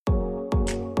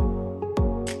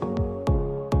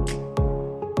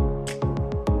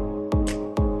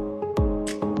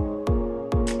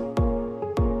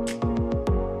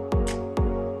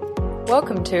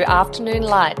Welcome to Afternoon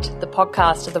Light, the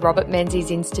podcast of the Robert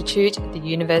Menzies Institute at the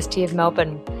University of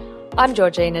Melbourne. I'm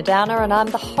Georgina Downer and I'm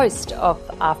the host of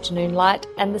Afternoon Light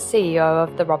and the CEO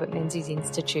of the Robert Menzies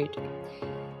Institute.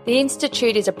 The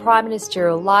Institute is a prime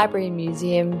ministerial library and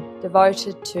museum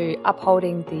devoted to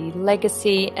upholding the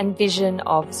legacy and vision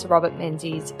of Sir Robert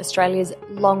Menzies, Australia's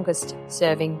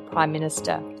longest-serving Prime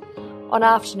Minister. On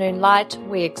Afternoon Light,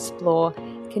 we explore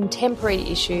contemporary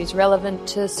issues relevant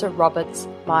to Sir Robert's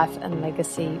life and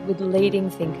legacy with leading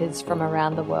thinkers from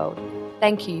around the world.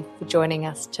 Thank you for joining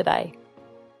us today.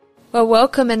 Well,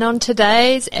 welcome, and on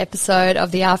today's episode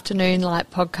of the Afternoon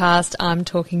Light podcast, I'm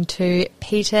talking to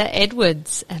Peter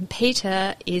Edwards. And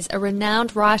Peter is a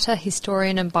renowned writer,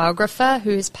 historian and biographer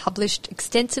who has published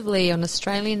extensively on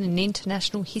Australian and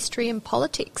international history and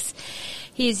politics.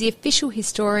 He is the official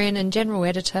historian and general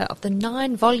editor of the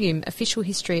 9-volume Official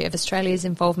History of Australia's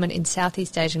Involvement in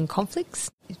Southeast Asian Conflicts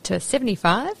to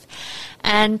 75.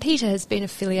 And Peter has been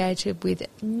affiliated with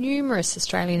numerous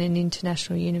Australian and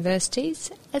international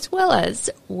universities, as well as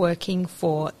working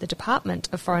for the Department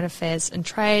of Foreign Affairs and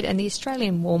Trade and the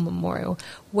Australian War Memorial.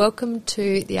 Welcome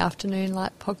to the Afternoon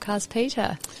Light podcast,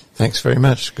 Peter. Thanks very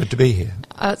much. Good to be here.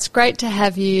 It's great to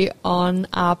have you on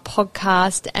our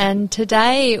podcast, and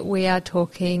today we are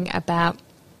talking about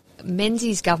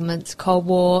Menzies government's Cold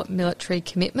War military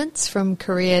commitments from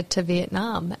Korea to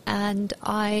Vietnam. And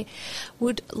I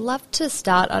would love to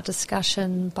start our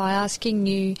discussion by asking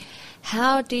you,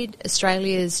 how did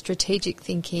Australia's strategic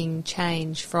thinking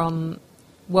change from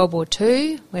World War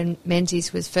II, when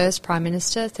Menzies was first Prime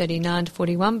Minister, 39 to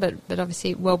 41, but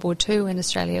obviously World War II, when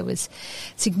Australia was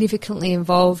significantly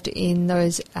involved in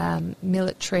those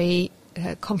military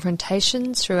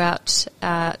confrontations throughout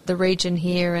the region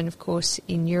here and, of course,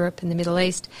 in Europe and the Middle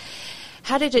East.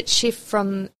 How did it shift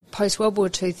from post-World War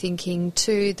II thinking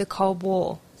to the Cold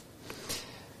War?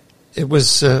 It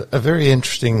was a very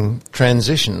interesting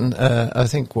transition. I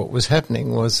think what was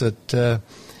happening was that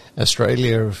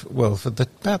Australia, well, for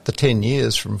about the 10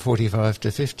 years from 45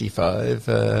 to 55,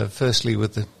 firstly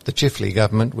with the Chifley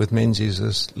government, with Menzies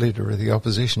as leader of the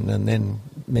opposition, and then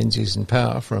Menzies in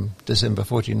power from December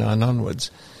 49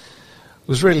 onwards,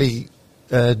 was really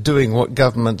doing what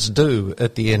governments do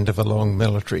at the end of a long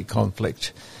military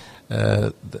conflict,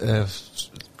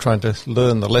 trying to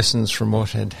learn the lessons from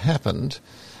what had happened,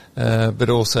 but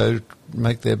also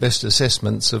make their best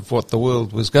assessments of what the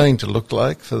world was going to look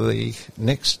like for the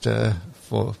next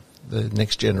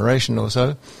generation or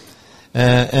so,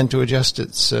 and to adjust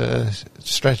its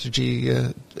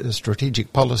strategic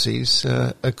policies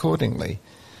accordingly.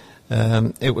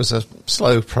 It was a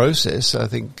slow process. I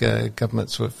think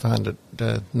governments would find it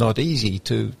not easy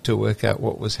to work out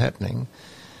what was happening.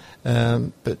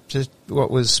 But just what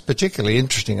was particularly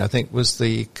interesting, I think, was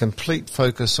the complete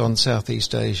focus on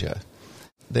Southeast Asia.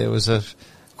 There was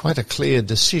quite a clear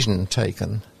decision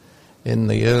taken in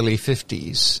the early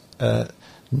 50s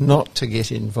not to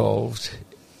get involved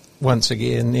once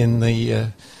again in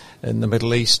the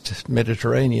Middle East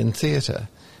Mediterranean theatre.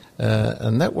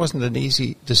 And that wasn't an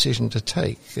easy decision to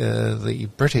take. The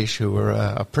British, who were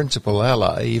our principal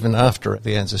ally, even after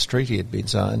the ANZUS Treaty had been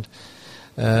signed,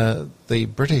 the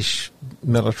British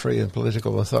military and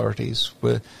political authorities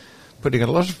were putting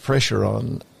a lot of pressure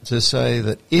on to say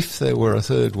that if there were a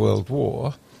Third World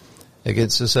War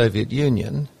against the Soviet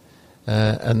Union,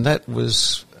 and that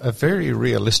was a very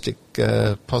realistic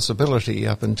possibility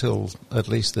up until at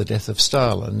least the death of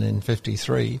Stalin in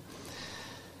 1953,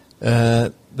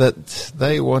 that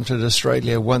they wanted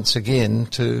Australia once again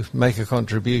to make a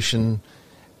contribution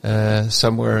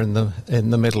somewhere in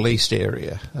the Middle East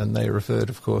area, and they referred,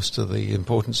 of course, to the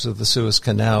importance of the Suez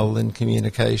Canal in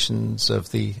communications, of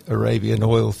the Arabian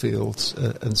oil fields,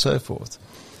 and so forth.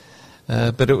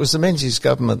 But it was the Menzies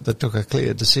government that took a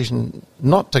clear decision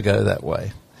not to go that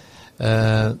way.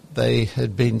 They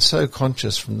had been so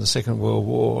conscious from the Second World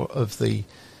War of the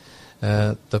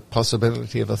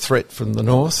possibility of a threat from the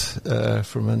north,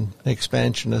 from an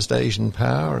expansionist Asian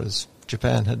power, as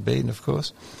Japan had been, of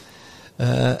course.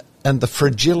 And the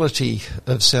fragility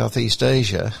of Southeast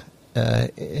Asia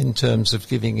in terms of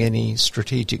giving any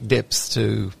strategic depth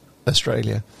to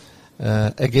Australia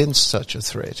against such a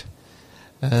threat.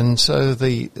 And so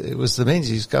it was the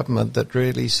Menzies government that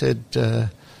really said,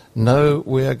 no,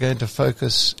 we are going to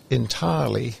focus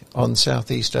entirely on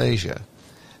Southeast Asia.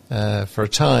 For a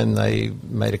time they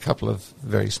made a couple of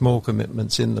very small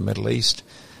commitments in the Middle East,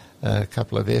 a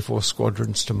couple of Air Force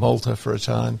squadrons to Malta for a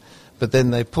time, but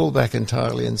then they pulled back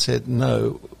entirely and said,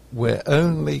 no, we're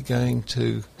only going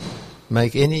to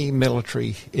make any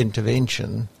military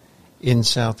intervention in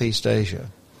Southeast Asia.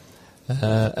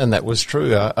 And that was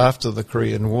true. After the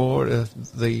Korean War,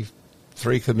 the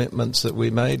three commitments that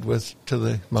we made was to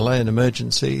the Malayan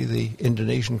emergency, the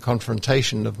Indonesian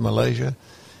confrontation of Malaysia,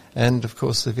 and, of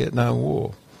course, the Vietnam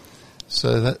War.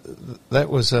 So that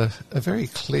was a very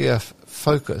clear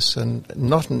focus and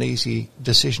not an easy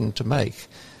decision to make.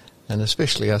 And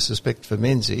especially, I suspect, for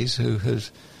Menzies, who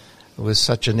was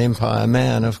such an empire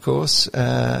man, of course,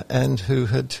 and who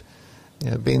had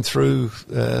been through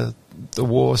the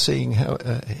war, seeing how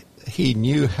he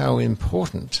knew how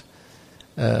important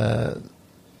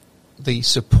the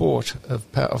support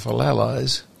of powerful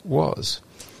allies was.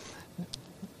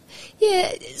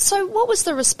 Yeah, so what was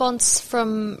the response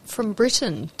from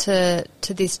Britain to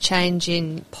this change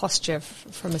in posture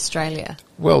from Australia?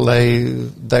 Well,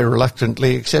 they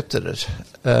reluctantly accepted it.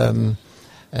 And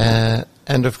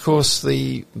of course,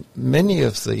 the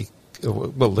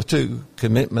two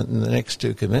commitment and the next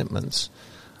two commitments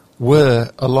were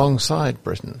alongside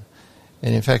Britain.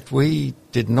 And in fact, we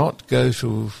did not go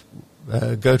to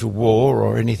war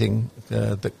or anything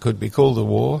that could be called a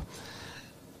war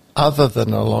other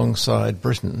than alongside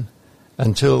Britain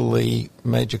until the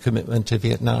major commitment to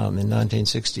Vietnam in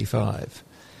 1965.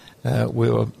 We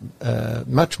were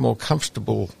much more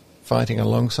comfortable fighting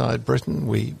alongside Britain.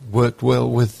 We worked well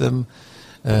with them.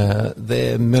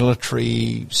 Their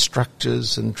military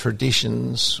structures and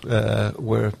traditions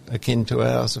were akin to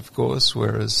ours, of course,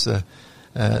 whereas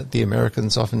the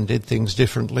Americans often did things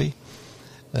differently.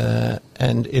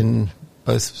 And in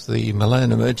both the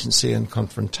Malayan emergency and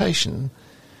confrontation,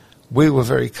 we were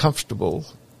very comfortable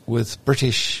with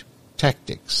British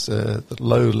tactics, the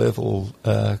low-level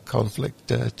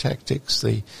conflict tactics.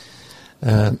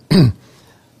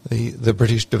 The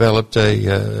British developed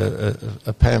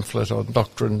a pamphlet on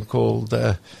doctrine called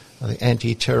the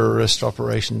Anti-Terrorist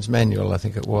Operations Manual, I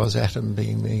think it was, ATOM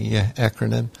being the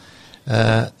acronym.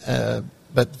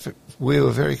 But we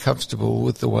were very comfortable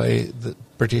with the way that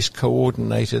British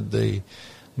coordinated the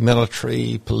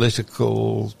military,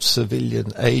 political,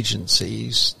 civilian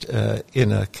agencies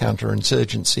in a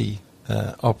counterinsurgency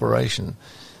operation,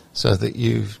 so that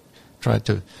you tried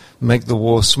to make the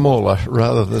war smaller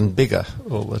rather than bigger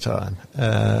all the time,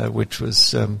 which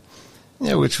was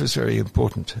very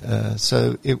important.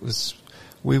 So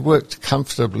we worked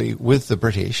comfortably with the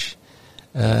British,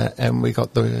 and we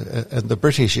got and the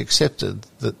British accepted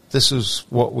that this was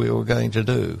what we were going to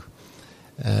do.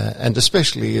 And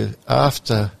especially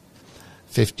after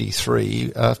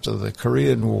 1953, after the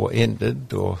Korean War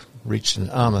ended or reached an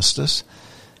armistice,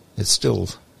 it's still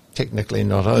technically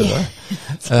not over.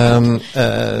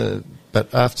 Yeah.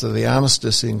 But after the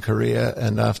armistice in Korea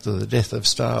and after the death of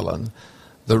Stalin,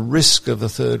 the risk of a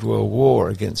Third World War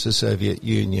against the Soviet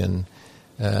Union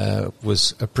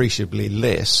was appreciably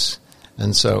less,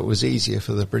 and so it was easier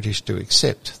for the British to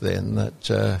accept then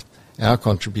that our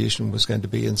contribution was going to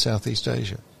be in Southeast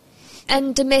Asia.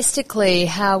 And domestically,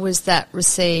 how was that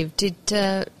received? Did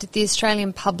the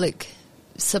Australian public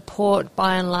support,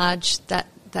 by and large, that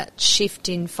shift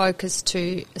in focus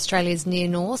to Australia's near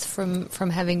north from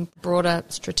having broader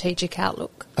strategic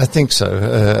outlook? I think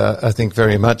so. I think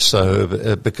very much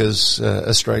so, because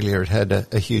Australia had had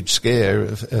a huge scare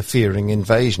of fearing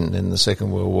invasion in the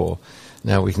Second World War.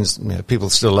 Now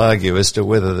people still argue as to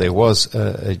whether there was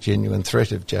a genuine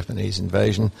threat of Japanese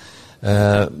invasion,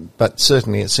 but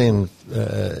certainly it seemed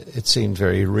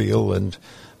very real. And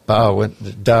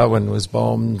Darwin was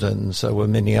bombed, and so were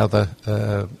many other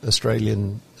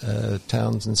Australian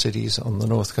towns and cities on the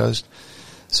north coast.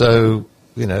 So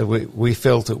we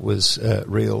felt it was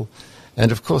real.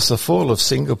 And of course, the fall of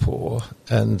Singapore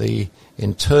and the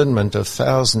internment of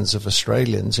thousands of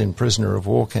Australians in prisoner of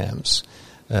war camps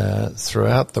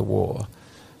throughout the war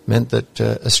meant that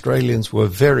Australians were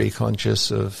very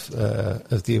conscious of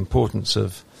the importance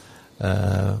of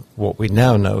what we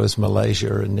now know as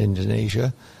Malaysia and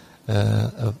Indonesia,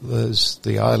 of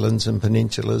the islands and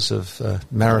peninsulas of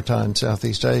maritime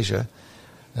Southeast Asia.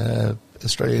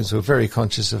 Australians were very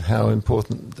conscious of how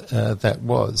important that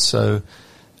was. So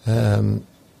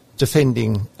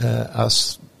defending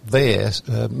us there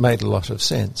made a lot of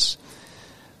sense.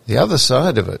 The other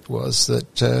side of it was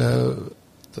that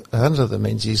under the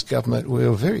Menzies government, we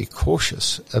were very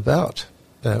cautious about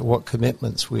what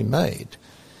commitments we made.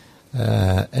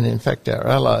 And in fact, our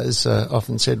allies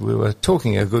often said we were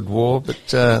talking a good war, but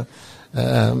there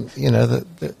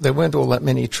weren't all that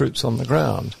many troops on the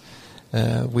ground.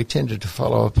 We tended to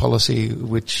follow a policy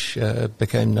which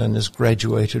became known as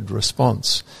graduated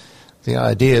response. The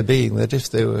idea being that if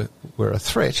there were a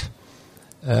threat,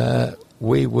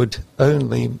 we would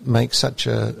only make such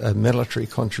a military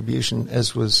contribution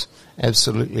as was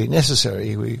absolutely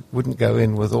necessary. We wouldn't go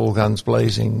in with all guns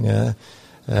blazing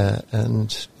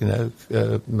and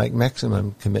make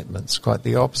maximum commitments. Quite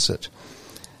the opposite.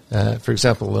 For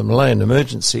example, the Malayan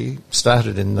emergency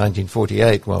started in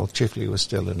 1948 while Chifley was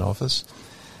still in office,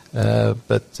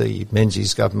 but the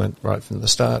Menzies government right from the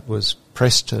start was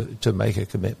pressed to make a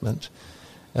commitment.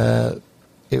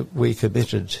 We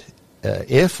committed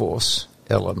Air Force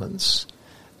elements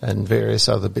and various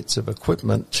other bits of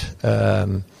equipment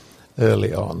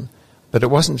early on, but it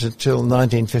wasn't until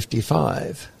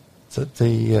 1955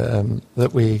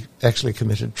 that we actually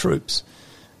committed troops,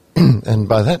 and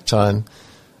by that time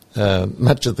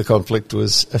much of the conflict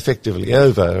was effectively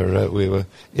over. We were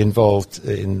involved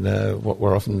in what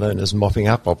were often known as mopping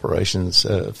up operations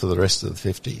for the rest of the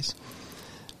 50s.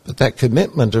 But that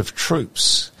commitment of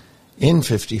troops in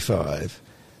 55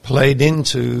 played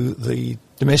into the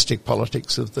domestic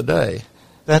politics of the day.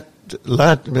 That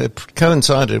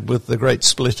coincided with the great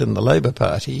split in the Labour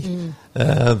Party,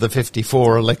 the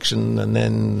 54 election and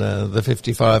then the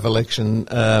 55 election,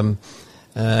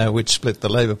 which split the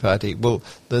Labour Party. Well,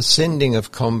 the sending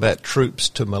of combat troops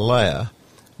to Malaya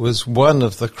was one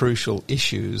of the crucial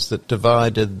issues that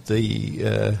divided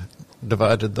the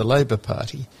Labour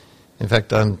Party. In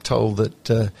fact, I'm told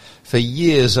that for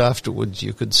years afterwards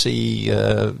you could see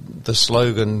the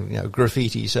slogan,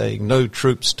 graffiti saying "No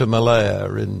troops to Malaya"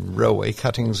 in railway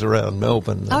cuttings around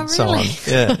Melbourne and so on.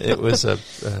 Yeah, it was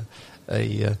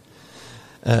it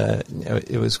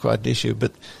was quite an issue.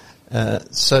 But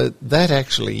so that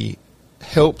actually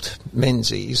helped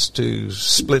Menzies to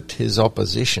split his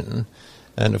opposition,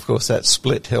 and of course that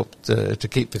split helped to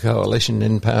keep the coalition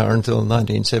in power until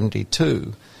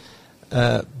 1972.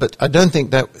 But I don't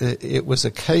think that it was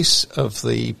a case of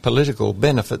the political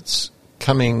benefits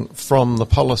coming from the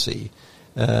policy,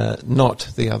 not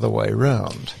the other way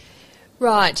round.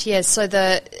 Right, yes. So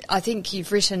I think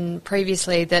you've written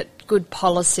previously that good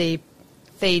policy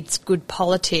feeds good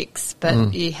politics,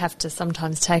 but you have to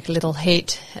sometimes take a little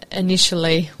heat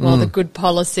initially while the good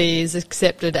policy is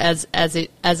accepted as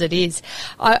it is.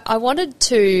 I wanted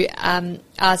to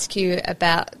ask you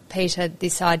about, Peter,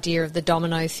 this idea of the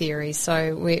domino theory.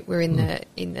 So we're in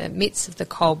the midst of the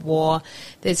Cold War.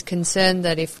 There's concern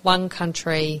that if one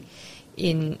country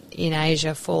in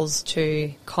Asia falls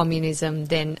to communism,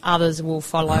 then others will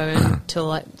follow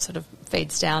until it sort of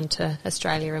feeds down to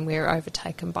Australia and we're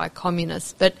overtaken by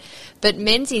communists. But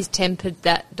Menzies tempered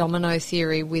that domino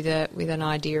theory with an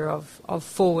idea of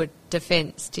forward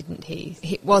defence, didn't he?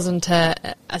 It wasn't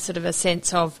a sort of a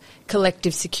sense of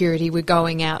collective security. We're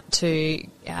going out to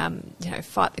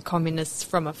fight the communists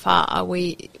from afar.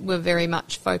 We were very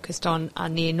much focused on our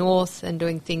near north and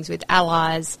doing things with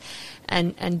allies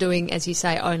and doing, as you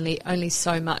say, only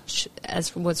so much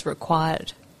as was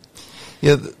required.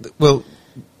 Yeah, well,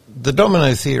 the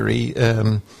domino theory,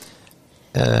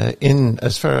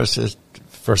 as far as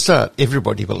for a start,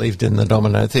 everybody believed in the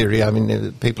domino theory. I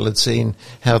mean, people had seen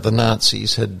how the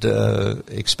Nazis had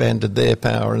expanded their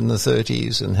power in the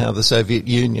 30s and how the Soviet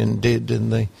Union did in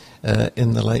the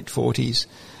late 40s,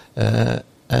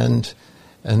 and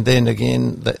then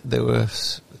again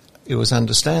it was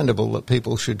understandable that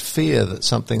people should fear that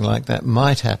something like that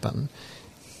might happen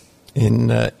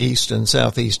in East and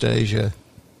Southeast Asia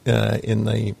in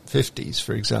the 50s,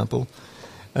 for example.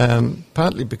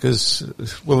 Partly because,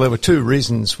 well, there were two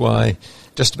reasons why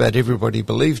just about everybody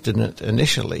believed in it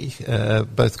initially,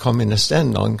 both communists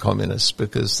and non-communists,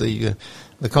 because the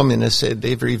communists said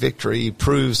every victory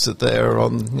proves that they are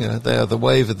they are the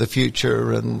wave of the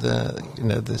future, and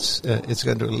it's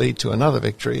going to lead to another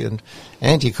victory, and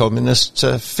anti-communists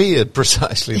feared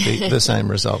precisely the same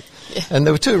result. Yeah. And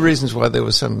there were two reasons why there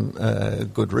was some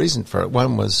good reason for it.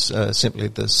 One was simply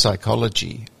the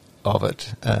psychology of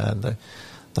it,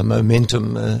 the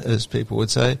momentum, as people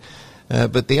would say,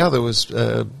 but the other was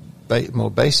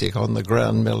more basic on the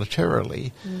ground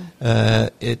militarily.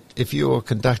 If you're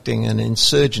conducting an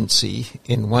insurgency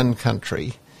in one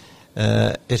country,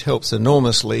 it helps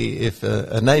enormously if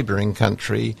a neighbouring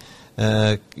country,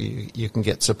 you can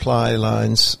get supply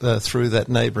lines through that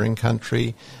neighbouring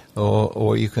country,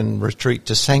 or you can retreat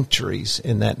to sanctuaries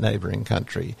in that neighbouring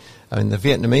country. I mean, the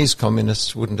Vietnamese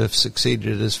communists wouldn't have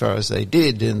succeeded as far as they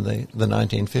did in the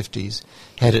 1950s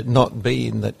had it not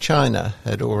been that China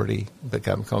had already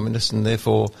become communist, and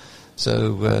therefore,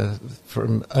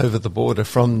 from over the border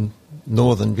from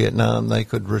northern Vietnam, they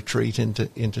could retreat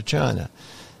into China.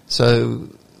 So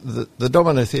the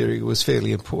domino theory was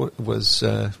fairly important,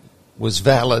 was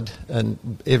valid,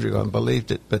 and everyone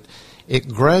believed it, but it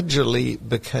gradually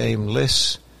became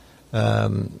less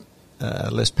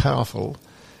less powerful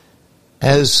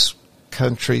as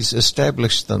countries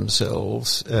established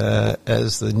themselves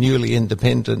as the newly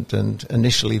independent and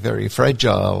initially very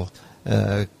fragile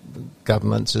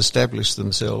governments established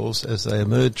themselves as they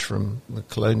emerged from the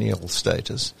colonial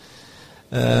status,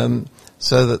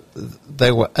 so that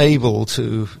they were able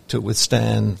to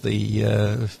withstand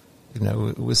withstand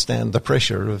the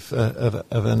pressure of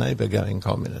a neighbour going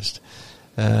communist.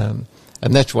 And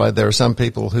that's why there are some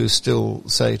people who still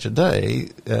say today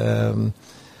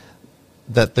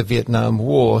that the Vietnam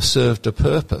War served a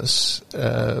purpose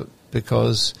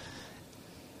because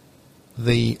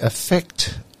the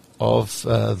effect of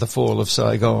the fall of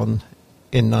Saigon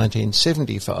in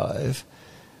 1975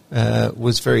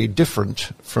 was very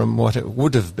different from what it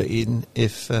would have been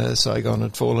if Saigon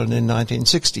had fallen in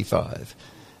 1965,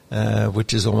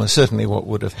 which is almost certainly what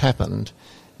would have happened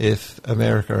if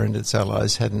America and its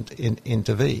allies hadn't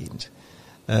intervened.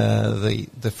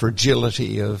 The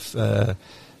fragility of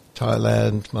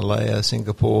Thailand, Malaya,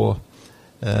 Singapore,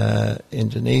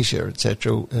 Indonesia,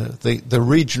 etc., the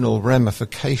regional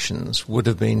ramifications would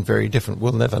have been very different.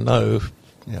 We'll never know,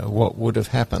 what would have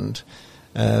happened,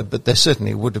 but there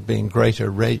certainly would have been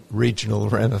greater regional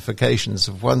ramifications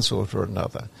of one sort or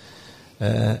another.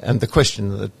 And the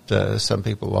question that some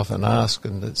people often ask,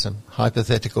 and it's a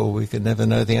hypothetical, we can never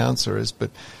know the answer, is,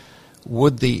 but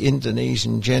would the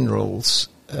Indonesian generals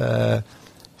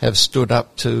have stood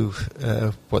up to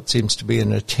what seems to be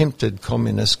an attempted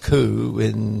communist coup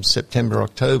in September,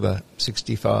 October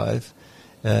 65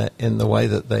 in the way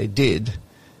that they did,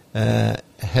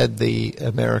 had the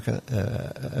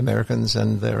Americans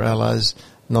and their allies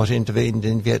not intervened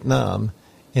in Vietnam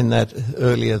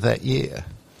earlier that year.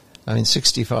 I mean,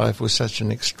 65 was such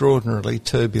an extraordinarily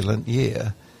turbulent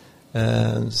year,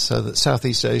 so that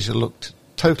Southeast Asia looked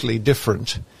totally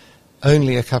different.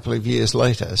 Only a couple of years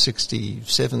later,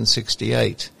 67,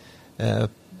 68,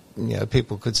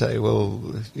 people could say, well,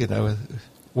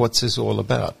 what's this all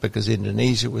about? Because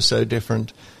Indonesia was so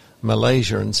different.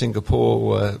 Malaysia and Singapore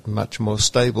were much more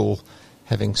stable,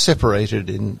 having separated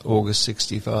in August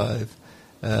 65.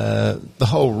 The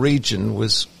whole region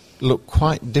looked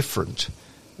quite different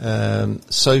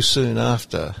so soon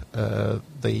after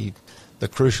the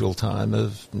crucial time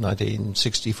of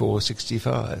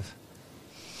 1964-65.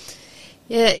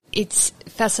 Yeah, it's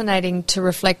fascinating to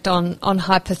reflect on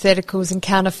hypotheticals and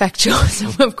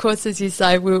counterfactuals. Of course, as you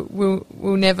say, we'll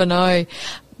never know.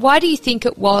 Why do you think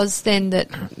it was then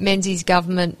that Menzies'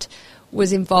 government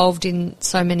was involved in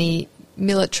so many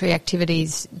military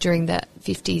activities during that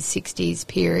 50s, 60s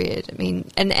period? I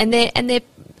mean, and they're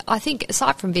I think,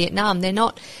 aside from Vietnam, they're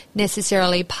not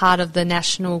necessarily part of the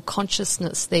national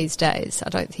consciousness these days. I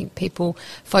don't think people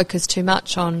focus too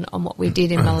much on what we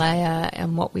did in Malaya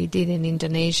and what we did in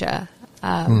Indonesia.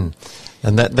 And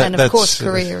of course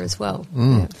Korea as well.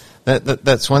 Yeah.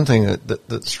 That's one thing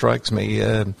that strikes me,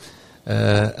 and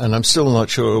I'm still not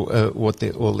sure what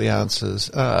all the answers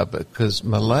are, because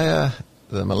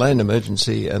the Malayan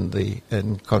emergency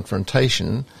and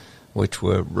confrontation, which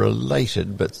were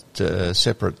related but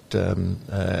separate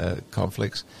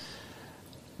conflicts,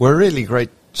 were really great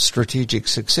strategic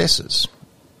successes.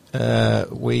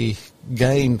 We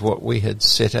gained what we had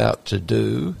set out to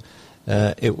do.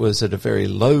 It was at a very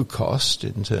low cost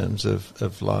in terms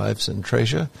of lives and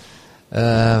treasure.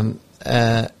 And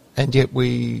yet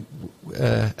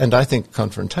and I think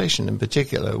confrontation in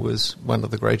particular was one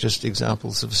of the greatest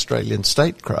examples of Australian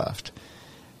statecraft.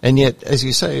 And yet, as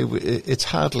you say, it's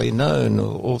hardly known,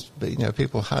 or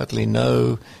people hardly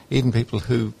know, even people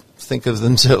who think of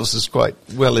themselves as quite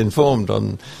well informed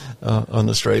on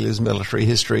Australia's military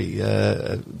history,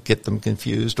 get them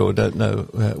confused or don't know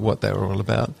what they were all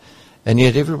about. And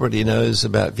yet everybody knows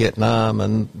about Vietnam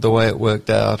and the way it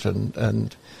worked out,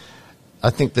 and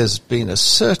I think there's been a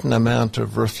certain amount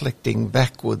of reflecting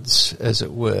backwards, as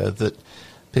it were, that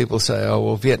people say, oh,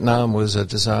 well, Vietnam was a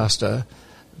disaster,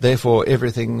 therefore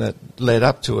everything that led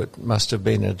up to it must have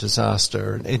been a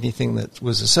disaster, and anything that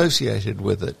was associated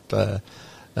with it,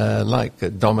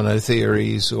 like domino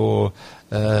theories or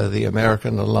the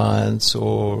American alliance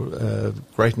or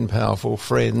great and powerful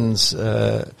friends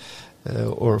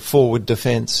or forward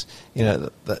defence,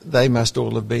 they must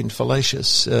all have been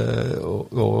fallacious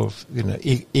or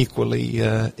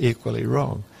equally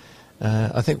wrong.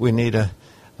 I think we need a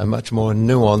much more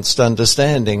nuanced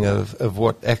understanding of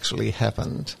what actually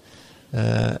happened.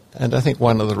 And I think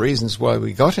one of the reasons why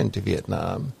we got into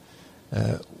Vietnam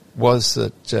was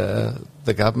that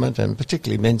the government, and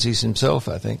particularly Menzies himself,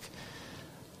 I think,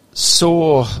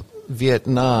 saw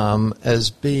Vietnam as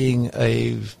being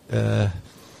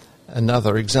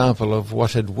another example of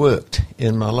what had worked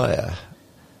in Malaya.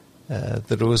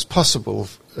 that it was possible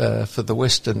for the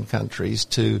Western countries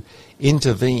to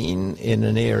intervene in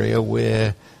an area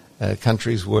where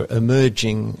countries were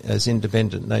emerging as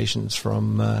independent nations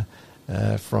from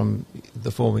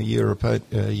the former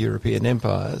European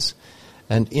empires,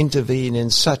 and intervene in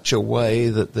such a way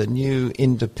that the new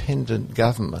independent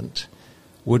government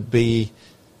would be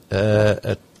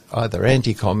either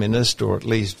anti-communist or at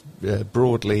least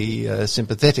broadly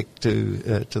sympathetic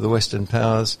to the Western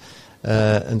powers,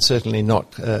 and certainly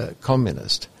not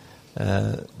communist.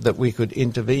 That we could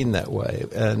intervene that way,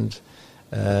 and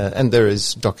there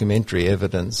is documentary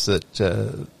evidence that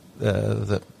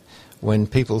that when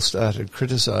people started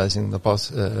criticising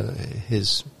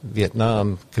his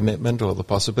Vietnam commitment or the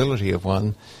possibility of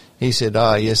one, he said,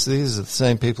 yes, these are the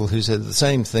same people who said the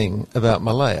same thing about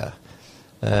Malaya.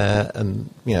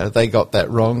 And, they got that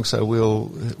wrong, so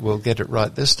we'll get it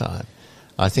right this time.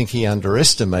 I think he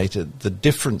underestimated the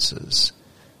differences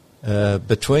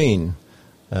between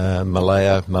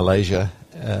Malaysia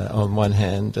on one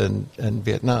hand and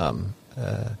Vietnam.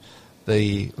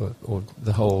 The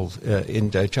whole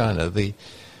Indochina. The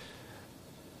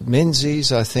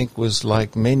Menzies, I think, was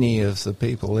like many of the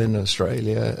people in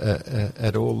Australia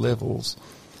at all levels,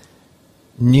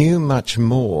 knew much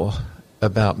more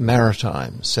about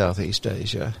maritime Southeast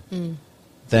Asia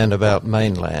than about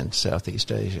mainland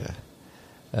Southeast Asia.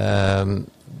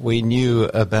 We knew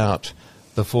about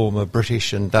the former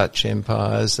British and Dutch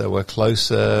empires. They were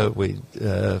closer.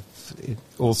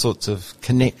 All sorts of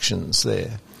connections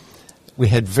there. We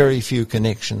had very few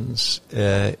connections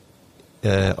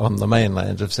on the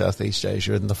mainland of Southeast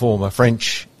Asia in the former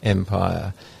French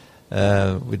Empire.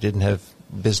 We didn't have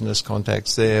business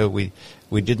contacts there. We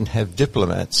didn't have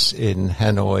diplomats in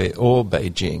Hanoi or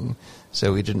Beijing,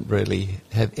 so we didn't really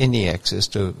have any access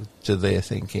to their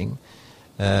thinking.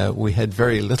 We had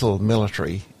very little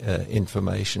military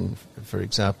information, for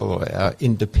example, or our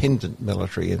independent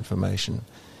military information,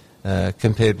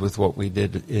 compared with what we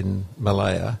did in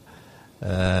Malaya.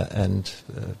 And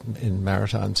in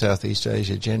maritime Southeast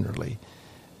Asia generally.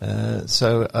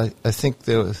 So I think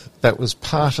that was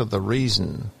part of the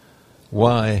reason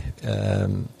why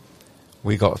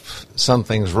we got some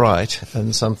things right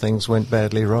and some things went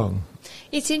badly wrong.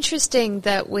 It's interesting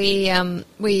that we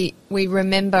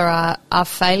remember our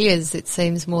failures, it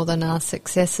seems, more than our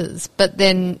successes. But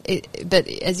then, but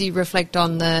as you reflect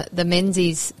on the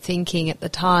Menzies thinking at the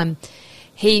time,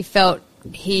 he felt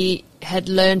he had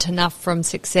learnt enough from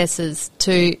successes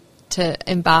to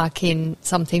embark in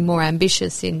something more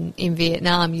ambitious in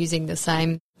Vietnam, using the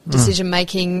same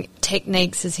decision-making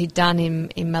techniques as he'd done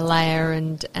in Malaya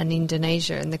and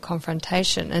Indonesia and the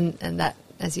confrontation. And that,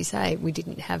 as you say, we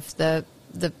didn't have the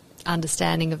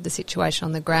understanding of the situation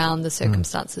on the ground. The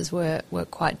circumstances were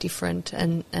quite different,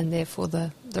 and therefore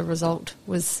the result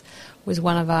was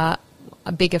one of our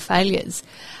bigger failures.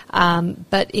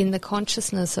 But in the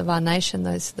consciousness of our nation,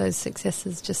 those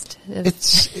successes just...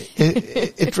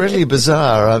 It's really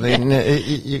bizarre. I mean,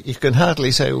 you can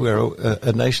hardly say we're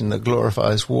a nation that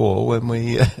glorifies war when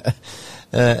we,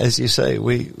 as you say,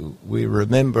 we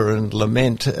remember and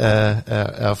lament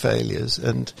our failures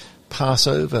and pass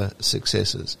over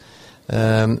successes.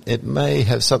 It may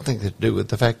have something to do with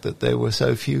the fact that there were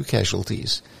so few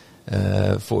casualties,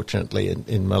 fortunately,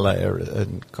 in Malaya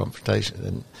and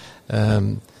confrontation.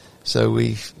 And so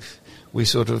we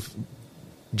sort of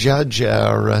judge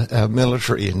our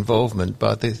military involvement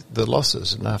by the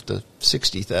losses. And after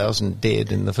 60,000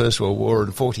 dead in the First World War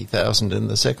and 40,000 in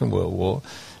the Second World War,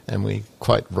 and we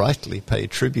quite rightly pay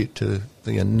tribute to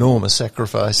the enormous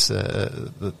sacrifice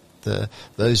that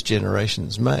those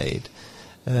generations made.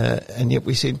 And yet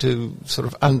we seem to sort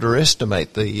of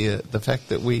underestimate the fact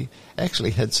that we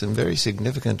actually had some very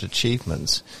significant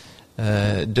achievements,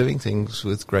 doing things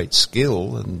with great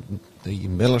skill, and the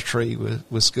military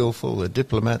was skillful, the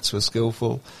diplomats were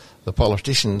skillful, the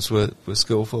politicians were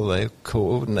skillful, they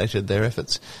coordinated their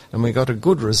efforts, and we got a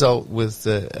good result with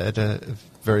at a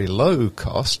very low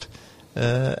cost.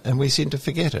 And we seem to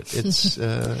forget it.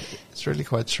 It's really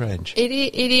quite strange. It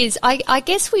is. I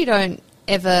guess we don't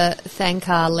ever thank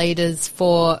our leaders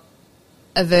for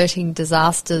averting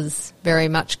disasters very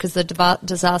much, because the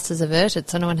disaster's averted,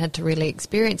 so no one had to really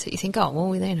experience it. You think, oh,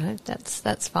 well,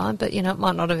 that's fine, but, it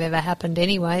might not have ever happened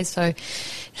anyway, so...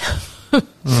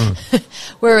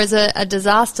 Whereas a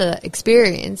disaster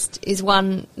experienced is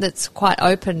one that's quite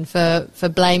open for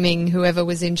blaming whoever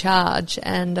was in charge.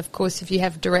 And, of course, if you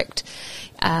have direct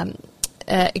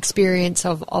experience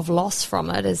of loss from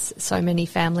it, as so many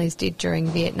families did during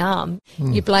Vietnam,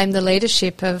 you blame the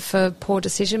leadership for poor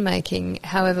decision-making,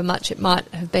 however much it might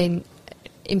have been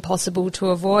impossible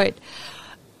to avoid.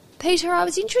 Peter, I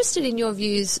was interested in your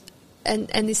views, and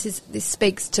this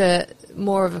speaks to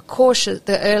more of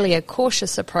the earlier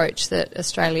cautious approach that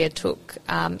Australia took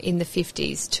in the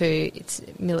 50s to its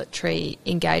military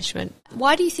engagement.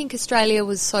 Why do you think Australia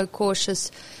was so cautious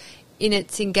in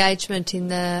its engagement in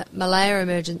the Malaya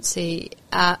emergency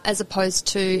as opposed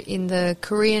to in the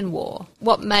Korean War?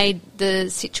 What made the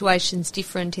situations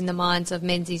different in the minds of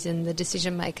Menzies and the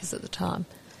decision makers at the time?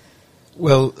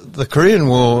 Well, the Korean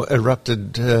War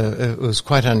erupted. It was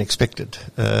quite unexpected.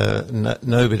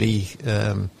 Nobody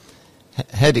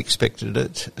had expected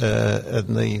it,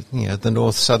 and the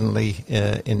North suddenly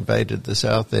invaded the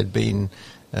South. There'd been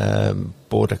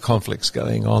border conflicts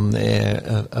going on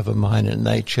there of a minor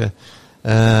nature,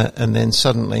 and then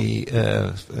suddenly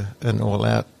an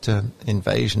all-out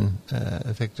invasion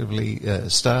effectively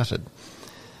started,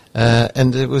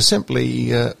 and it was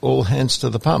simply all hands to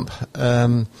the pump.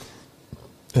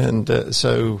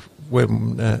 So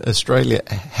when Australia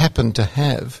happened to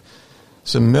have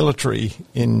some military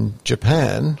in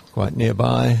Japan, quite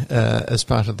nearby, as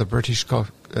part of the British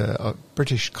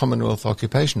Commonwealth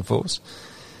Occupation Force,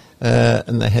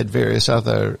 and they had various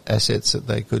other assets that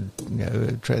they could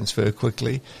transfer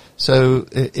quickly. So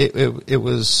it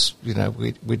was,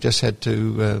 we just had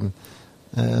to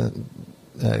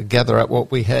gather up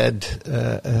what we had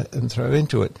and throw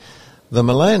into it. The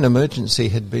Malayan emergency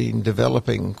had been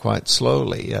developing quite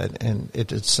slowly, and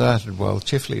it had started while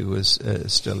Chifley was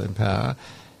still in power.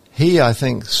 He, I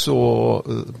think, saw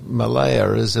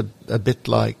Malaya as a bit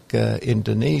like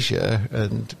Indonesia,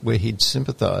 and where he'd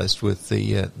sympathised with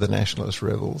the nationalist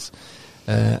rebels.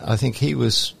 I think he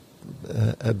was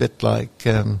a bit like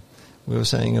we were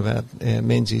saying about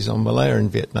Menzies on Malaya in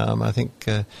Vietnam. I think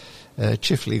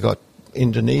Chifley got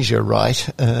Indonesia right,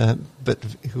 but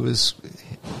he was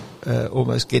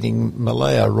almost getting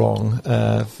Malaya wrong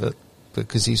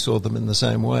because he saw them in the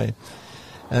same way.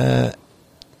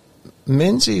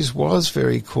 Menzies was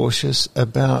very cautious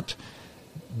about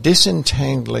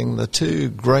disentangling the two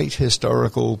great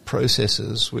historical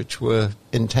processes which were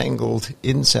entangled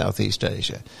in Southeast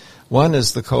Asia. One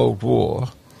is the Cold War,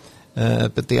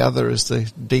 but the other is the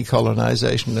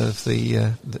decolonisation of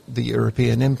the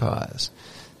European empires.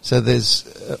 So there's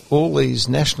all these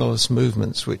nationalist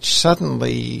movements which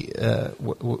suddenly,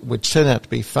 which turn out to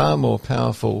be far more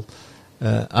powerful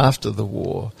after the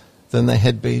war than they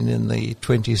had been in the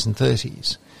 20s and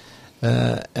 30s.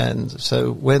 And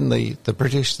so when the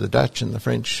British, the Dutch and the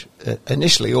French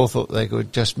initially all thought they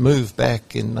could just move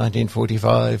back in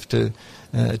 1945 to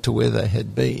where they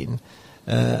had been,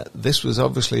 this was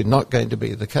obviously not going to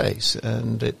be the case,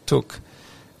 and it took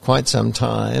quite some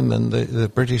time, and the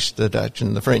British, the Dutch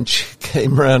and the French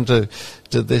came round to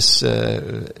this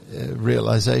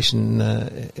realisation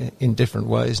in different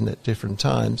ways and at different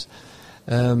times.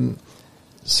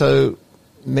 So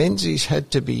Menzies had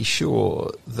to be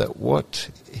sure that what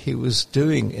he was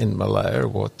doing in Malaya,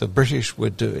 what the British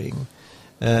were doing,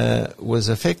 was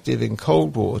effective in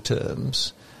Cold War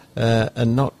terms,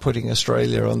 and not putting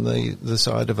Australia on the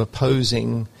side of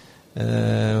opposing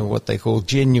what they call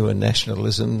genuine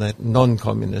nationalism, that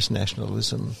non-communist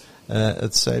nationalism, at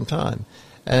the same time.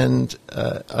 And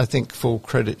I think full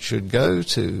credit should go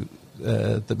to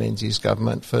the Menzies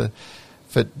government for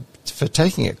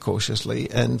taking it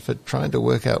cautiously and for trying to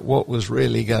work out what was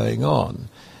really going on.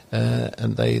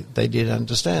 And they did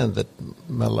understand that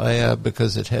Malaya,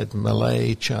 because it had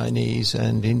Malay, Chinese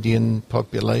and Indian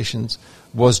populations,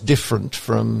 was different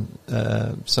from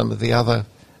some of the other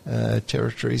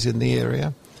territories in the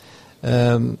area.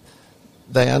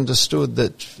 They understood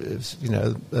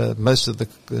that most of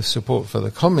the support for the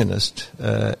communist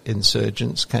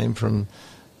insurgents came from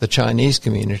the Chinese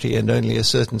community and only a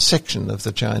certain section of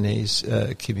the Chinese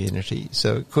community,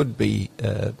 so it could be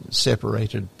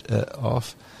separated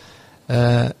off.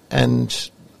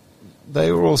 And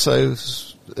they were also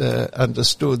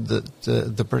understood that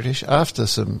the British, after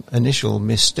some initial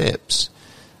missteps,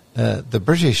 the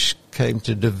British came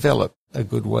to develop a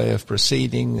good way of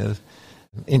proceeding, of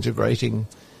integrating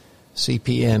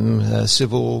CPM,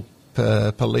 civil,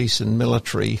 police and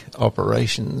military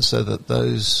operations, so that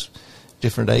those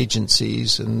different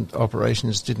agencies and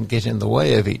operations didn't get in the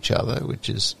way of each other, which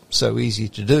is so easy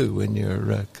to do when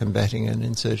you're combating an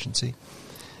insurgency.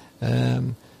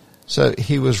 So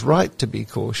he was right to be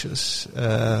cautious.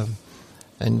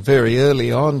 And very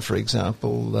early on, for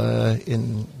example,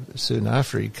 soon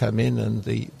after he'd come in and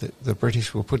the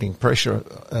British were putting pressure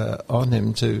on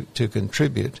him to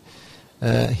contribute,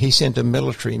 he sent a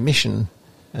military mission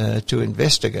to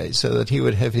investigate, so that he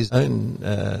would have his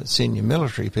own senior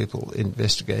military people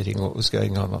investigating what was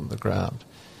going on the ground.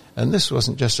 And this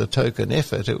wasn't just a token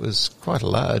effort, it was quite a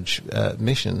large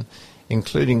mission,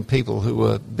 including people who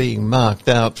were being marked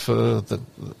out for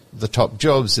the top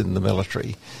jobs in the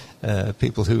military,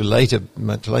 people who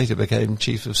much later became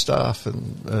chief of staff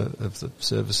and of the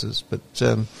services. But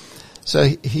so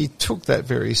he took that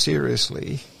very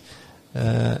seriously,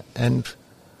 and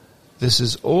this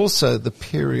is also the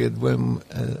period when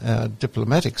our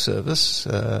diplomatic service,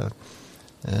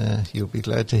 you'll be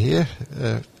glad to hear,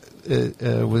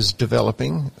 was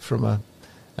developing from a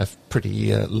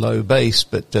pretty low base,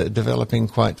 but developing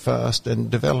quite fast and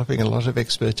developing a lot of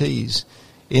expertise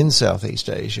in Southeast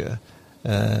Asia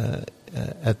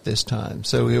at this time.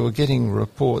 So we were getting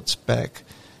reports back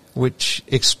which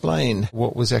explain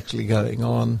what was actually going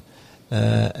on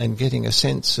and getting a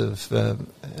sense of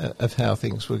how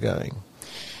things were going.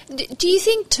 Do you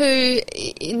think, too,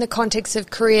 in the context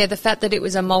of Korea, the fact that it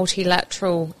was a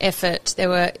multilateral effort, there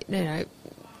were,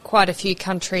 quite a few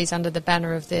countries under the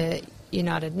banner of the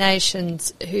United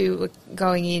Nations who were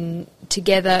going in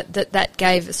together, that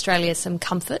gave Australia some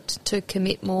comfort to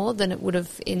commit more than it would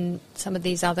have in some of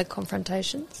these other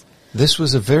confrontations? This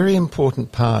was a very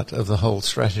important part of the whole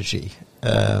strategy.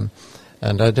 And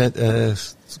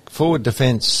forward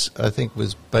defence, I think,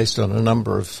 was based on a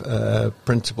number of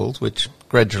principles which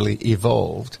gradually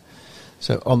evolved.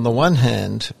 So on the one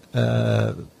hand,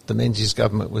 the Menzies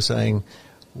government was saying,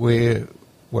 we're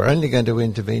only going to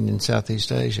intervene in Southeast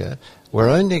Asia. We're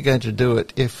only going to do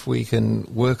it if we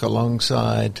can work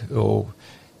alongside or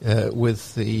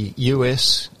with the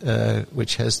US,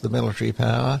 which has the military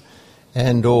power,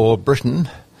 and or Britain,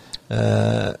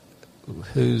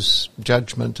 whose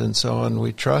judgment and so on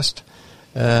we trust,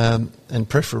 and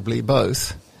preferably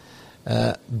both.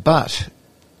 But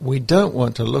we don't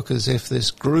want to look as if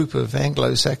this group of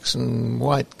Anglo-Saxon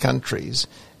white countries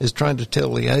is trying to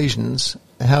tell the Asians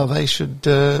how they should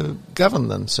govern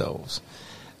themselves.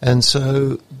 And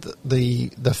so the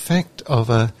fact of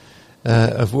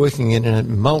working in a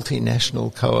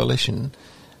multinational coalition,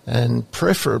 and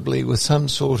preferably with some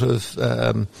sort of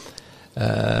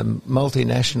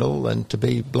multinational, and to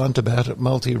be blunt about it,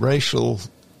 multiracial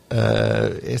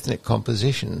ethnic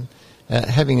composition,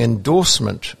 having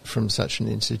endorsement from such an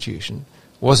institution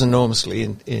was enormously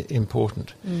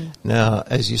important. Now,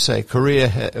 as you say, Korea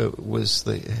had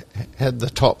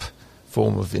the top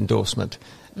form of endorsement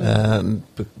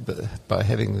by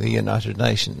having the United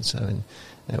Nations. I mean,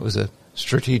 it was a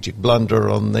strategic blunder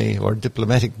or a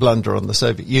diplomatic blunder on the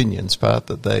Soviet Union's part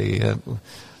that they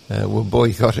were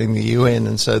boycotting the UN,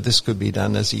 and so this could be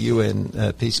done as a UN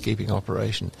peacekeeping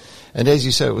operation. And as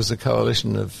you say, it was a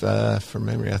coalition of, from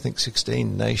memory, I think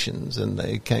 16 nations, and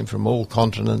they came from all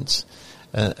continents.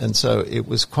 And so it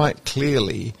was quite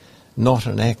clearly not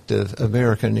an act of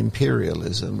American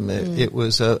imperialism. It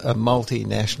was a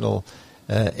multinational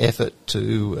effort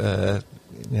to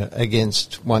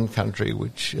against one country,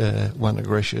 one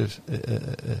aggressive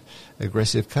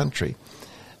country.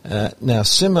 Now,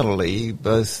 similarly,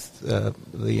 both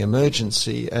the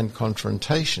emergency and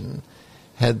confrontation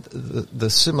had the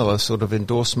similar sort of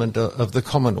endorsement of the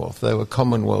Commonwealth. They were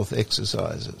Commonwealth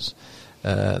exercises.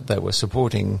 They were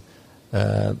supporting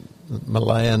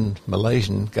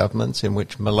Malaysian governments in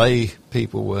which Malay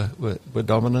people were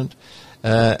dominant,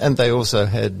 and they also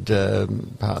had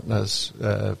partners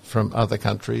from other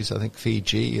countries, I think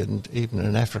Fiji and even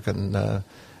an African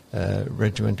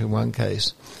regiment in one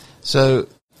case. So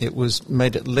it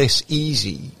made it less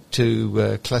easy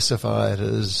to classify it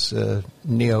as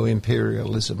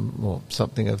neo-imperialism or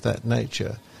something of that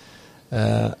nature.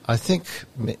 I think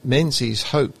Menzies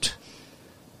hoped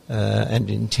and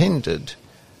intended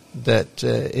that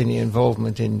any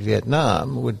involvement in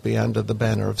Vietnam would be under the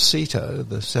banner of SEATO,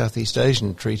 the Southeast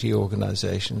Asian Treaty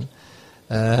Organization,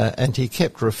 and he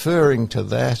kept referring to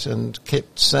that and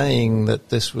kept saying that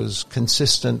this was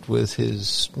consistent with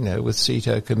his, with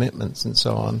SEATO commitments and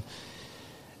so on.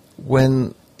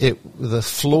 When the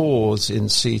flaws in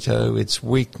SEATO, its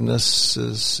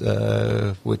weaknesses,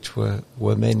 which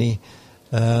were many,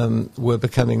 were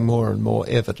becoming more and more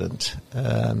evident.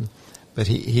 But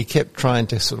he kept trying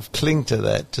to sort of cling to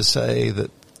that, to say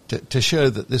that, to show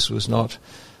that this was not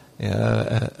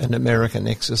an American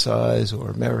exercise or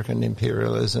American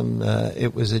imperialism.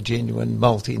 It was a genuine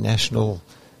multinational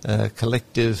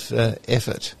collective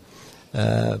effort.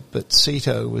 But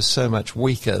SEATO was so much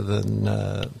weaker than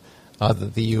either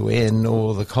the UN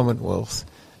or the Commonwealth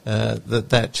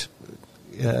that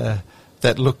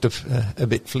that looked a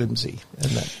bit flimsy.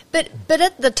 But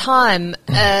at the time,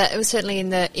 it was certainly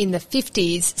in the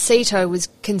 50s, SEATO was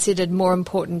considered more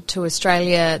important to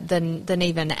Australia than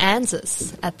even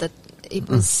ANZUS. It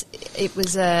was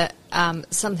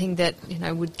something that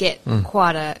would get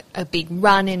quite a big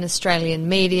run in Australian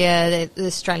media. The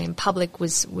Australian public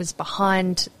was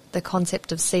behind the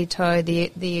concept of SEATO,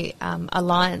 the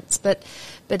alliance, but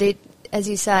it, as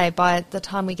you say, by the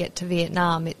time we get to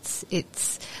Vietnam,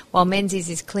 it's while Menzies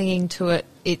is clinging to it,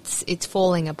 it's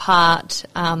falling apart.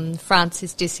 France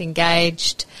is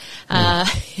disengaged.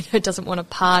 Doesn't want a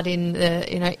part in the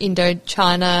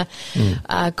Indochina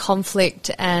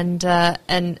conflict, and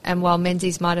while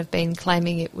Menzies might have been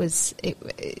claiming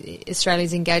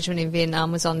Australia's engagement in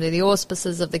Vietnam was under the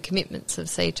auspices of the commitments of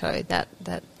SEATO, that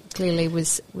clearly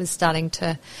was starting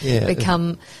to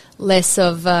become less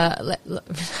of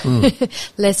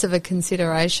less of a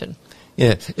consideration.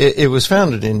 Yeah, it was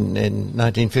founded in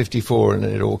 1954, and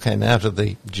it all came out of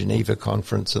the Geneva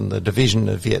Conference and the division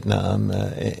of Vietnam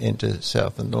into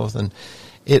South and North, and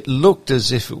it looked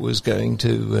as if it was going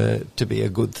to be a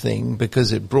good thing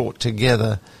because it brought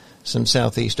together some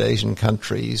Southeast Asian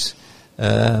countries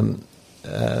with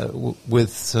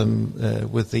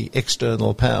the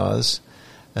external powers.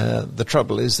 The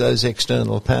trouble is those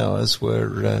external powers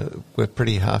were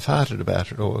pretty half-hearted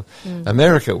about it.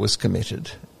 America was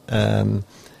committed, and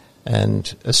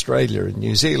Australia and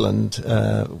New Zealand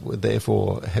were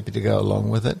therefore happy to go along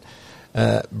with it.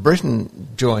 Britain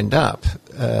joined up,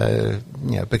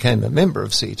 became a member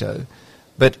of SEATO,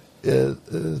 but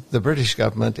the British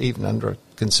government, even under a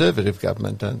Conservative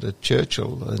government under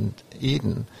Churchill and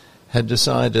Eden, had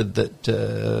decided that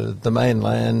the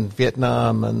mainland,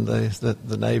 Vietnam and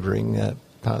the neighbouring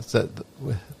parts,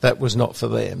 that was not for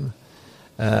them.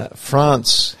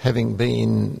 France, having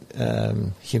been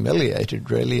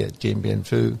humiliated really at Dien Bien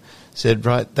Phu, said,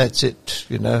 right, that's it.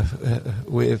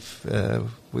 We've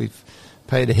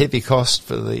paid a heavy cost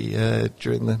for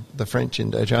during the French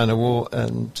Indochina War,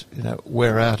 and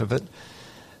we're out of it.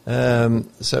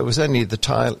 So it was only the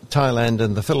Thailand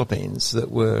and the Philippines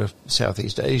that were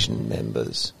Southeast Asian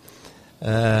members.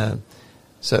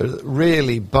 So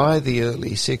really, by the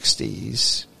early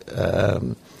 60s,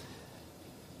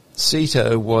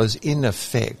 SEATO was in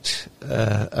effect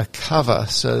a cover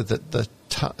so that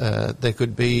there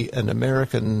could be an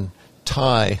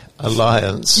American-Thai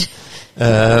alliance.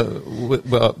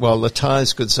 While the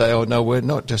Thais could say, oh no, we're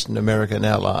not just an American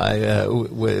ally,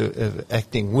 we're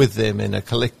acting with them in a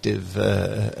collective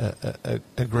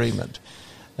agreement.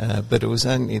 But it was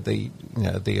only the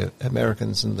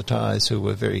Americans and the Thais who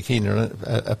were very keen on it,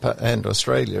 and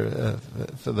Australia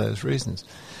for those reasons.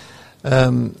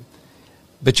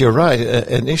 But you're right.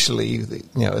 Initially,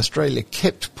 Australia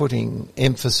kept putting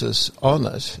emphasis on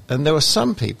it, and there were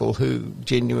some people who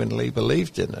genuinely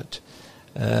believed in it.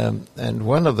 And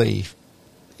one of the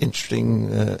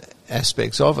interesting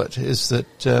aspects of it is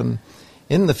that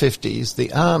in the 50s,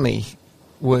 the Army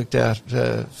worked out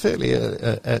fairly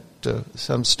at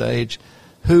some stage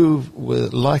who were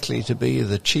likely to be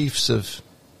the chiefs of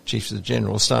the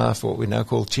General Staff, what we now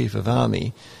call Chief of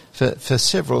Army, for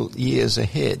several years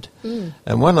ahead.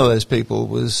 And one of those people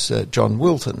was John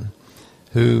Wilton,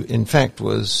 who in fact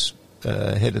was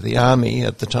head of the Army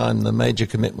at the time the major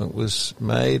commitment was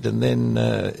made, and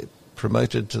then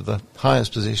promoted to the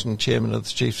highest position, Chairman of the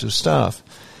Chiefs of Staff.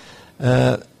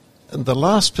 The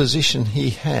last position he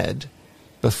had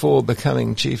before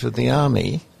becoming Chief of the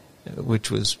Army, which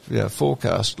was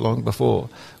forecast long before,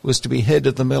 was to be head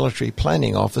of the Military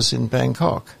Planning Office in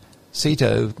Bangkok,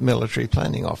 SEATO Military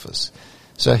Planning Office.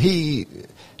 So he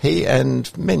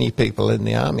and many people in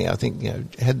the Army, I think,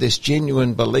 had this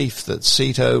genuine belief that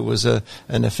SEATO was an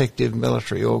effective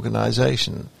military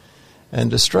organisation.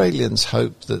 And Australians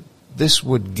hoped that this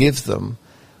would give them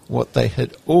what they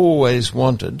had always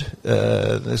wanted.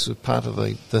 This was part of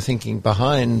the thinking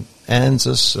behind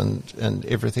ANZUS and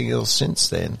everything else since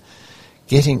then,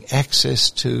 getting access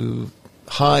to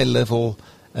high-level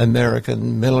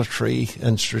American military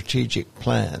and strategic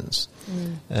plans.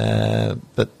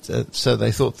 So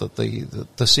they thought that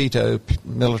the SEATO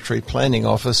Military Planning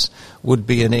Office would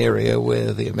be an area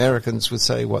where the Americans would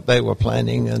say what they were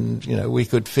planning, and we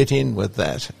could fit in with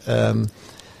that.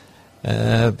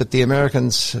 But the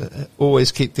Americans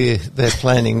always keep their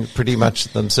planning pretty much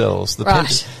themselves.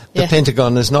 The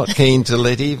Pentagon is not keen to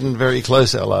let even very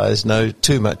close allies know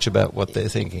too much about what they're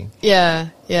thinking. Yeah.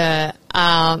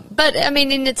 But, I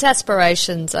mean, in its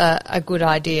aspirations, a good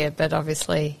idea, but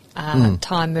obviously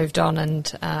time moved on,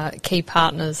 and key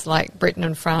partners like Britain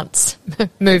and France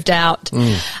moved out.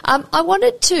 I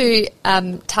wanted to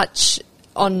touch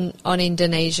on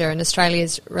Indonesia and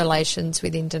Australia's relations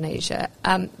with Indonesia.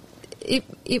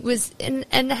 it was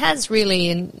and has really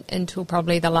until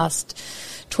probably the last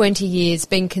 20 years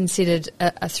been considered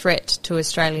a threat to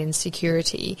Australian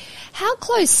security. How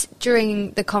close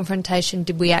during the confrontation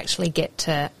did we actually get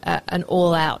to an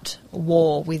all-out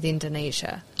war with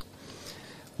Indonesia?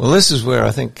 Well, this is where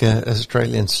I think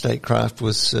Australian statecraft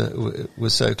was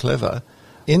so clever.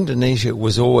 Indonesia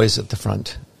was always at the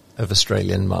front of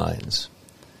Australian minds,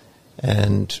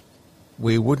 and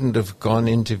we wouldn't have gone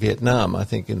into Vietnam, I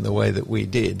think, in the way that we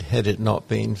did, had it not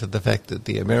been for the fact that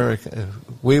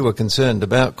we were concerned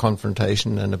about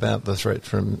confrontation and about the threat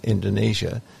from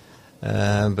Indonesia.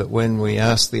 But when we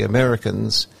asked the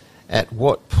Americans at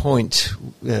what point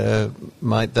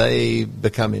might they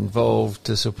become involved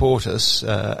to support us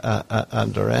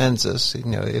under ANZUS,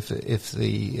 if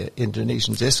the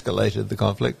Indonesians escalated the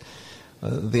conflict,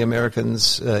 the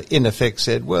Americans, in effect,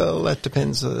 said, well, that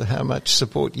depends on how much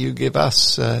support you give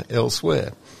us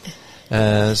elsewhere.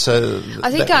 So I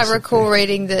think I recall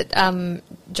reading that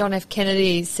John F.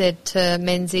 Kennedy said to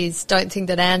Menzies, don't think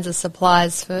that ANZUS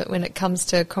applies when it comes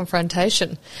to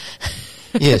confrontation.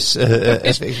 Yes.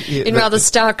 In rather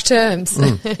stark terms.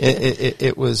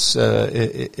 It was,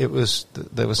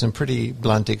 there were some pretty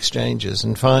blunt exchanges.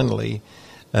 And finally,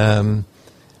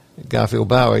 Garfield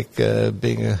Barwick,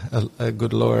 being a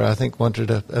good lawyer, I think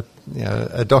wanted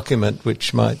a document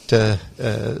which might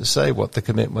say what the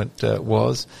commitment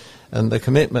was, and the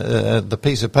commitment, the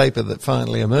piece of paper that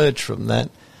finally emerged from that,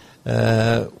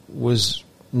 was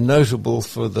notable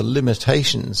for the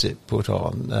limitations it put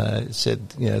on. It said,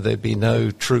 there'd be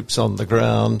no troops on the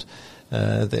ground,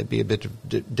 there'd be a bit of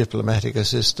diplomatic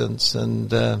assistance, and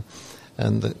the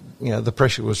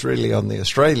pressure was really on the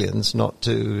Australians not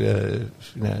to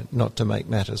make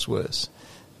matters worse,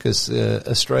 because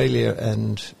Australia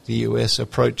and the US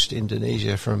approached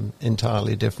Indonesia from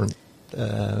entirely different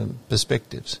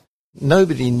perspectives.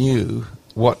 Nobody knew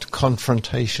what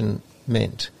confrontation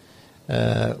meant.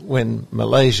 When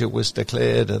Malaysia was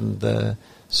declared and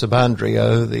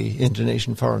Subandrio, the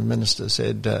Indonesian foreign minister,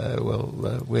 said,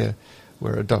 we're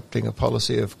adopting a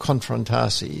policy of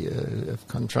confrontasi, of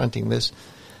confronting this,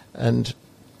 and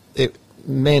it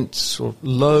meant sort of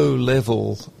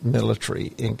low-level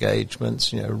military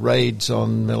engagements, raids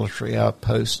on military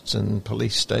outposts and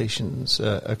police stations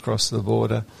across the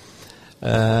border,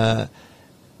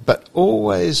 but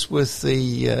always with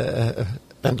the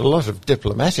and a lot of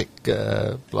diplomatic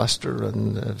bluster,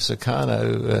 and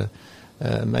Sukarno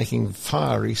making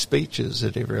fiery speeches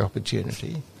at every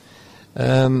opportunity.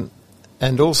 And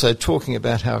also talking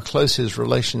about how close his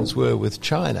relations were with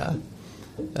China,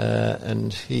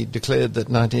 and he declared that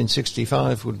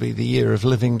 1965 would be the year of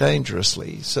living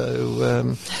dangerously.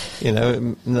 So,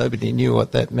 nobody knew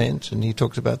what that meant, and he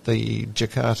talked about the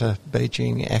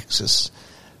Jakarta-Beijing axis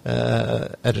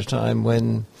at a time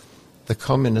when the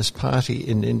Communist Party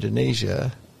in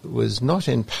Indonesia was not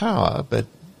in power, but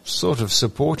sort of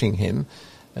supporting him,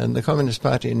 and the Communist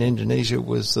Party in Indonesia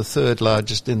was the third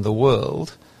largest in the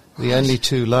world, the only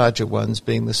two larger ones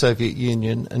being the Soviet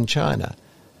Union and China,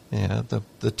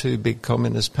 the two big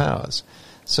communist powers.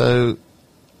 So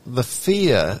the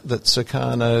fear that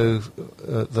Sukarno,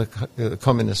 the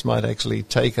communists might actually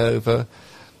take over,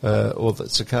 or that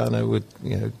Sukarno would,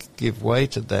 give way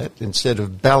to that, instead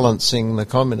of balancing the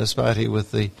Communist Party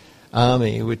with the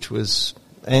army, which was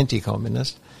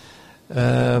anti-communist,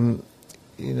 the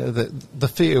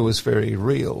fear was very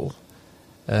real.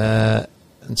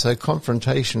 And so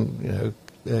confrontation,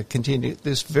 continued at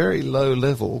this very low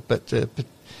level, but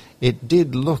it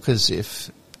did look as if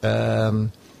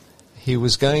he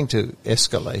was going to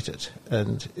escalate it.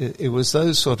 And it was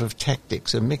those sort of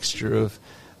tactics, a mixture of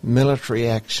military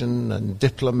action and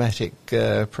diplomatic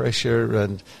pressure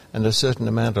and a certain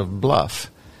amount of bluff,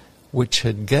 which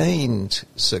had gained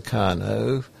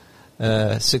Sukarno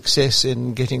success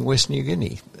in getting West New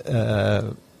Guinea,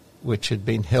 which had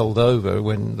been held over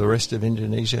when the rest of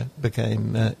Indonesia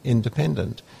became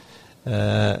independent,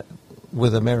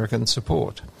 with American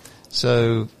support.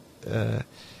 So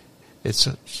it's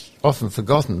often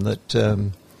forgotten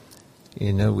that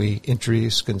we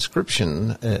introduced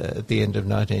conscription at the end of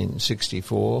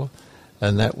 1964,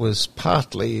 and that was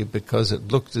partly because it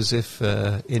looked as if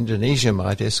Indonesia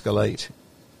might escalate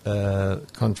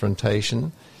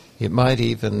confrontation. It might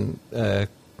even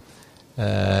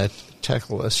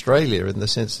tackle Australia, in the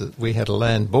sense that we had a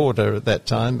land border at that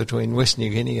time between West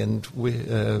New Guinea and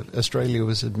Australia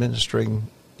was administering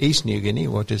East New Guinea,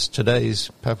 what is today's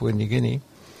Papua New Guinea,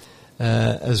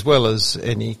 as well as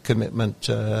any commitment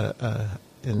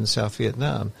in South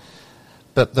Vietnam.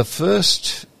 But the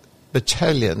first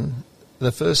battalion,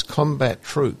 the first combat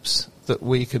troops that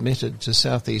we committed to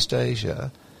Southeast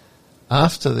Asia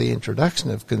after the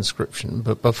introduction of conscription,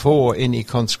 but before any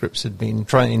conscripts had been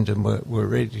trained and were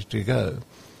ready to go,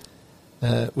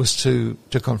 was to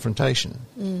confrontation.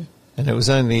 And it was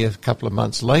only a couple of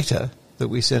months later that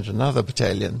we sent another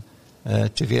battalion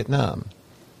to Vietnam.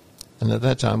 And at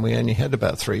that time we only had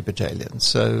about 3 battalions.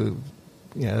 So,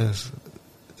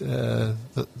 the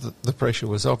pressure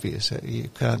was obvious. You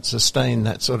can't sustain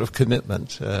that sort of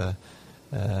commitment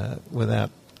without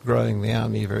growing the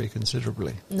army very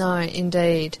considerably. No,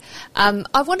 indeed.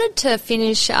 I wanted to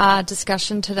finish our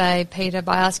discussion today, Peter,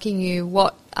 by asking you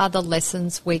what are the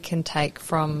lessons we can take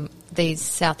from these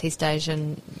Southeast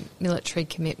Asian military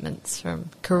commitments from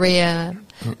Korea,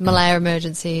 Malaya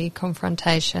emergency,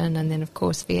 confrontation, and then, of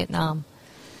course, Vietnam.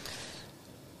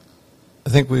 I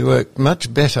think we work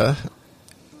much better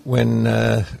when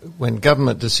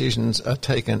government decisions are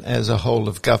taken as a whole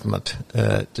of government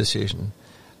decision.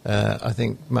 I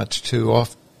think far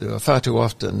too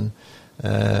often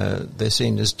they're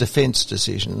seen as defence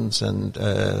decisions, and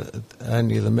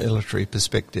only the military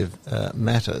perspective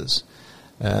matters.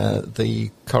 The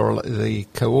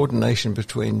coordination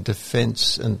between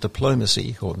defence and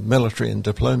diplomacy, or military and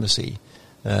diplomacy,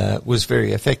 was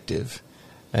very effective.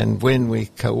 And when we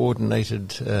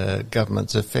coordinated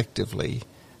governments effectively,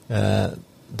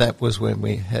 that was when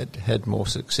we had more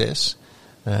success.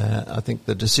 I think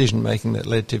the decision-making that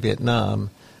led to Vietnam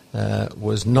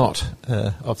was not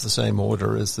of the same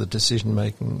order as the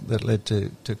decision-making that led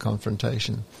to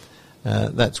confrontation.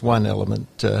 That's one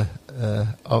element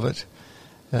of it.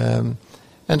 And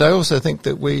I also think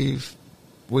that we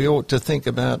ought to think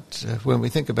about, when we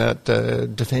think about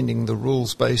defending the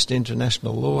rules-based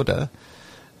international order,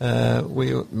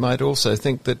 we might also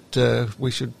think that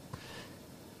we should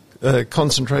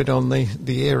concentrate on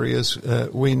the areas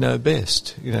we know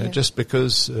best. Just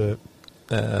because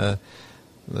the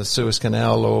Suez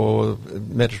Canal or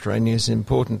Mediterranean is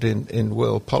important in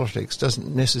world politics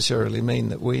doesn't necessarily mean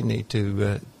that we need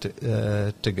to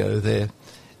go there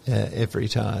every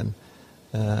time.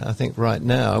 I think right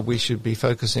now we should be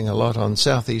focusing a lot on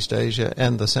Southeast Asia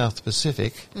and the South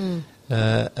Pacific,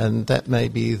 and that may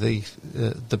be the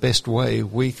best way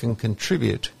we can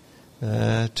contribute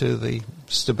to the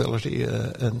stability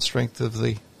and strength of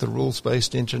the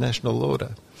rules-based international order.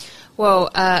 Well,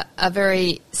 a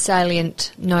very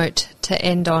salient note to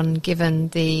end on, given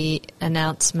the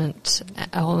announcement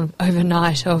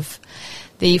overnight of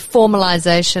the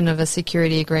formalisation of a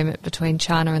security agreement between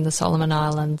China and the Solomon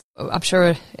Islands. I'm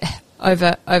sure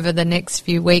over the next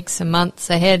few weeks and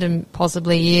months ahead, and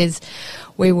possibly years,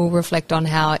 we will reflect on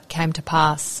how it came to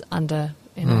pass under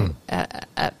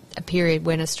a period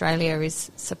when Australia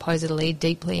is supposedly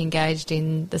deeply engaged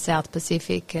in the South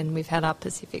Pacific, and we've had our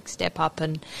Pacific step up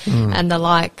and the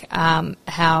like.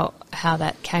 How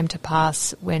that came to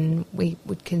pass when we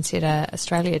would consider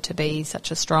Australia to be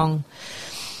such a strong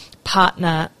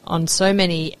partner on so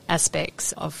many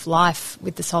aspects of life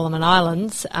with the Solomon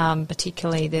Islands,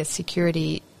 particularly the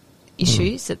security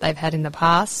issues that they've had in the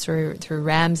past through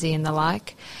Ramsay and the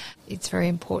like. It's very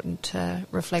important to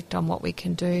reflect on what we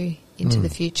can do into the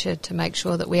future to make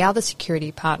sure that we are the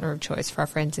security partner of choice for our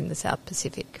friends in the South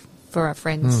Pacific, for our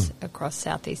friends across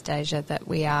Southeast Asia, that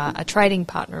we are a trading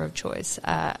partner of choice,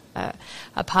 a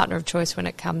partner of choice when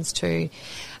it comes to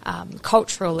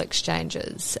cultural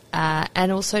exchanges,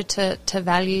 and also to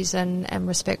values and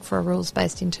respect for a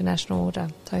rules-based international order.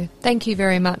 So thank you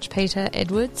very much, Peter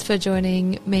Edwards, for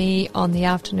joining me on the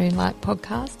Afternoon Light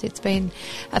podcast. It's been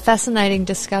a fascinating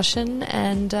discussion,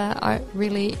 and I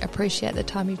really appreciate the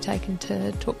time you've taken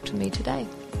to talk to me today.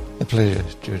 A pleasure,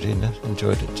 Georgina.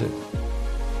 Enjoyed it too.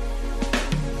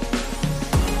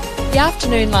 The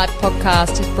Afternoon Light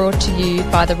podcast is brought to you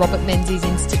by the Robert Menzies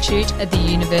Institute at the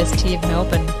University of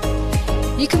Melbourne.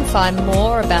 You can find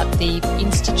more about the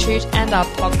Institute and our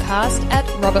podcast at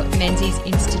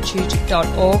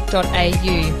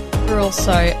robertmenziesinstitute.org.au. We're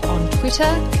also on Twitter,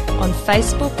 on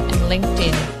Facebook and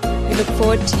LinkedIn. We look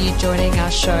forward to you joining our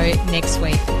show next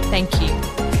week. Thank you.